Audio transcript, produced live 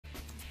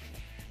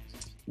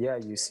Yeah,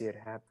 you see it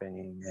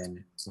happening,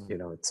 and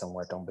it's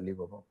somewhat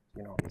unbelievable.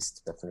 He's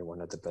definitely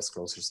one of the best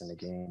closers in the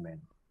game,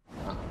 and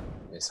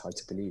it's hard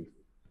to believe.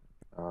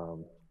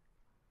 Um,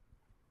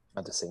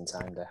 at the same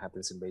time, that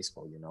happens in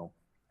baseball.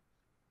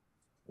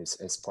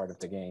 It's part of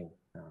the game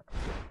to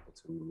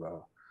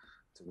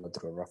go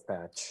through a rough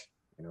patch.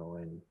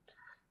 And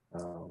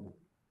um,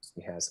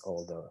 he has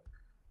all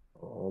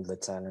the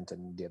talent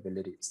and the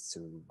abilities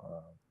to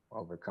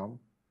overcome.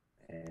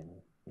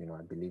 And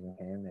I believe in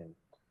him, and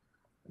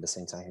at the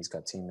same time, he's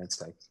got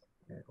teammates like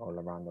all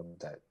around him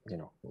that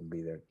will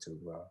be there to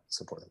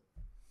support him.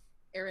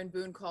 Aaron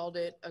Boone called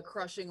it a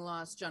crushing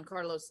loss.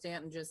 Giancarlo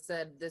Stanton just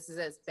said this is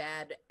as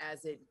bad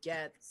as it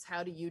gets.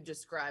 How do you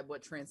describe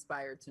what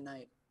transpired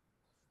tonight?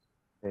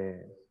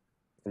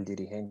 El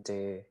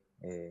dirigente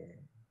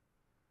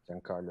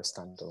Giancarlo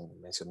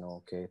Stanton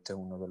mencionó que este es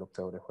uno de los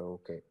peores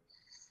juegos que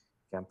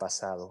han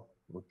pasado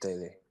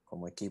ustedes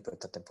como equipo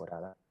esta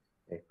temporada.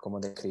 ¿Cómo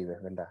describes,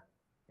 verdad,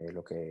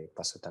 lo que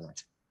pasó esta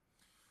noche?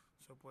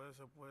 Se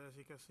puede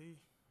decir que sí.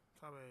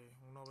 ¿Sabes?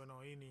 Un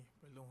noveno inning,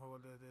 perder un juego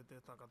de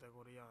esta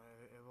categoría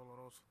es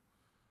doloroso.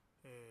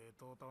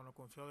 Todos estaban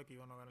confiados de que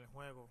iban a ganar el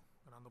juego,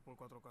 ganando por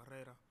 4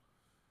 carreras.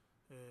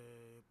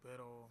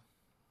 Pero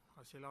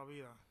así es la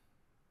vida.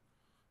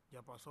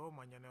 Ya pasó,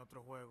 mañana es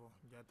otro juego.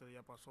 Ya este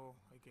día pasó,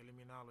 hay que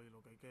eliminarlo y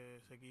lo que hay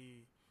que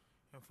seguir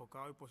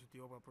enfocado y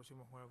positivo para el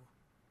próximo juego.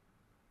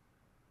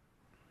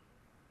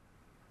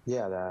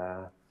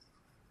 Yeah,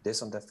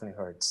 this one definitely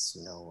hurts.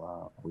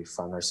 We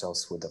found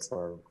ourselves with a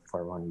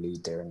 4-1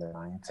 lead there in the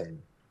ninth,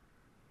 and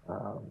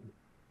um,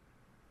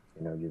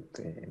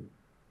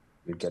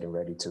 you're getting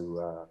ready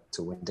to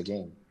win the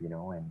game.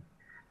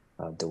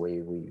 And the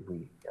way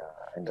we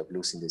end up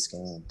losing this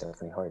game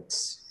definitely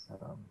hurts.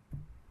 At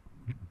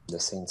the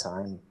same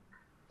time,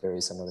 there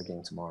is another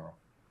game tomorrow,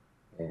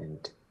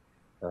 and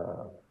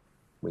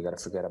we got to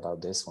forget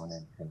about this one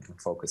and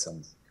focus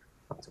on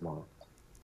tomorrow.